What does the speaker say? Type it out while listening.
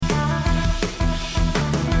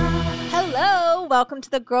Welcome to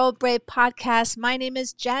the Girl Brave podcast. My name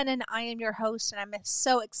is Jen and I am your host, and I'm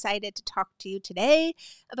so excited to talk to you today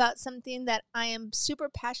about something that I am super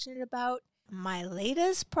passionate about. My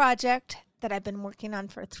latest project that I've been working on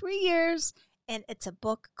for 3 years, and it's a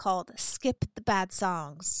book called Skip the Bad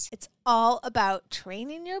Songs. It's all about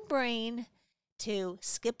training your brain to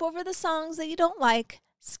skip over the songs that you don't like,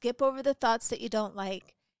 skip over the thoughts that you don't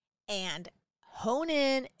like, and hone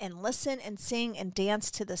in and listen and sing and dance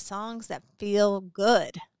to the songs that feel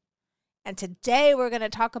good. And today we're going to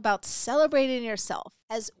talk about celebrating yourself.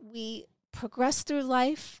 As we progress through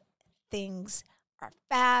life, things are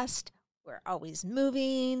fast. We're always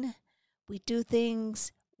moving. We do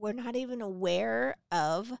things we're not even aware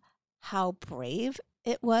of how brave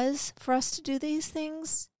it was for us to do these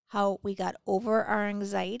things, how we got over our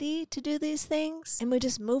anxiety to do these things, and we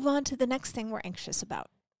just move on to the next thing we're anxious about.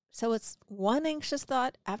 So it's one anxious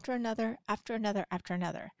thought after another, after another, after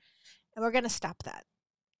another. And we're going to stop that.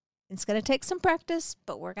 It's going to take some practice,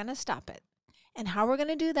 but we're going to stop it. And how we're going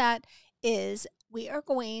to do that is we are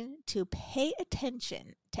going to pay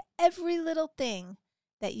attention to every little thing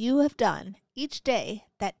that you have done each day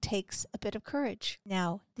that takes a bit of courage.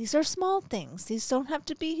 Now, these are small things. These don't have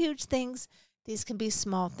to be huge things. These can be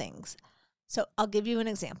small things. So I'll give you an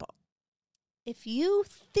example. If you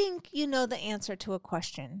think you know the answer to a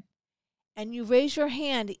question and you raise your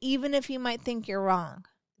hand, even if you might think you're wrong,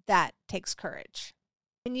 that takes courage.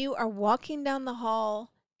 When you are walking down the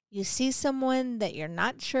hall, you see someone that you're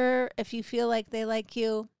not sure if you feel like they like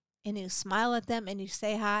you, and you smile at them and you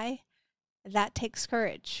say hi, that takes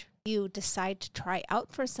courage. You decide to try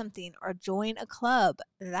out for something or join a club,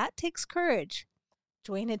 that takes courage.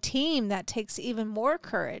 Join a team, that takes even more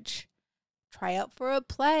courage. Try out for a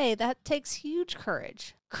play, that takes huge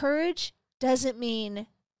courage. Courage doesn't mean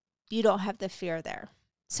you don't have the fear there.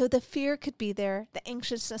 So the fear could be there, the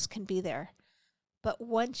anxiousness can be there. But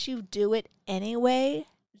once you do it anyway,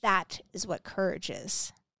 that is what courage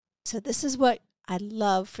is. So this is what I'd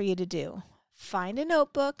love for you to do. Find a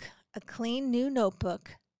notebook, a clean new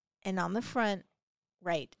notebook, and on the front,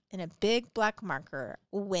 write in a big black marker,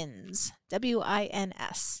 WINS,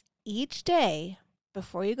 W-I-N-S. Each day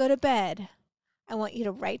before you go to bed, I want you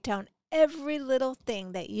to write down every little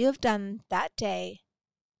thing that you have done that day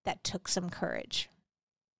that took some courage.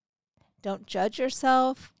 Don't judge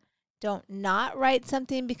yourself. Don't not write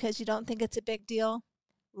something because you don't think it's a big deal.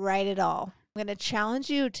 Write it all. I'm going to challenge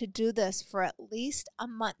you to do this for at least a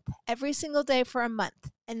month, every single day for a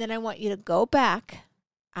month. And then I want you to go back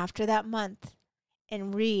after that month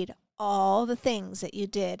and read all the things that you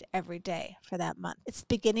did every day for that month. It's the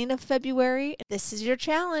beginning of February. This is your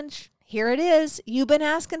challenge. Here it is. You've been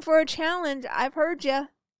asking for a challenge. I've heard you.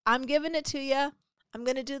 I'm giving it to you. I'm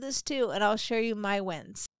going to do this too, and I'll show you my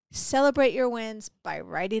wins. Celebrate your wins by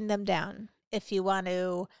writing them down. If you want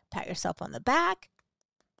to pat yourself on the back,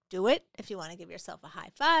 do it. If you want to give yourself a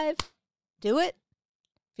high five, do it.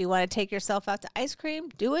 If you want to take yourself out to ice cream,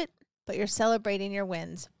 do it. But you're celebrating your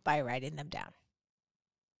wins by writing them down.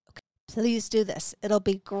 Okay, please do this. It'll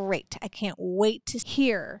be great. I can't wait to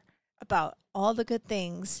hear about all the good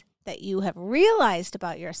things that you have realized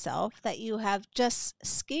about yourself that you have just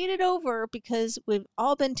skated over because we've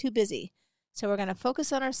all been too busy. So we're going to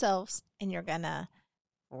focus on ourselves, and you're going to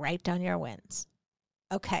write down your wins.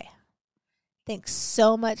 Okay. Thanks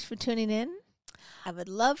so much for tuning in. I would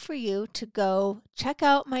love for you to go check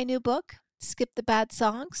out my new book, Skip the Bad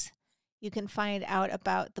Songs. You can find out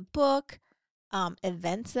about the book,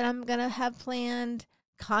 events that I'm going to have planned,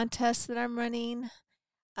 contests that I'm running.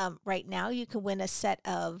 Right now, you can win a set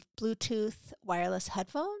of Bluetooth wireless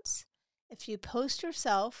headphones if you post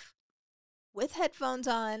yourself with headphones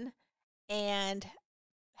on and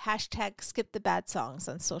hashtag Skip the Bad Songs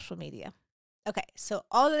on social media. Okay, so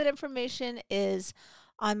all that information is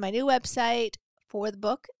on my new website for the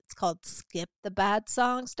book. It's called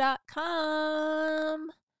skipthebadsongs.com.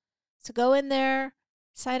 So go in there,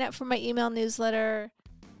 sign up for my email newsletter.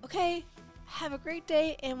 Okay. Have a great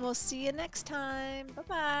day, and we'll see you next time.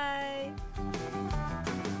 Bye-bye.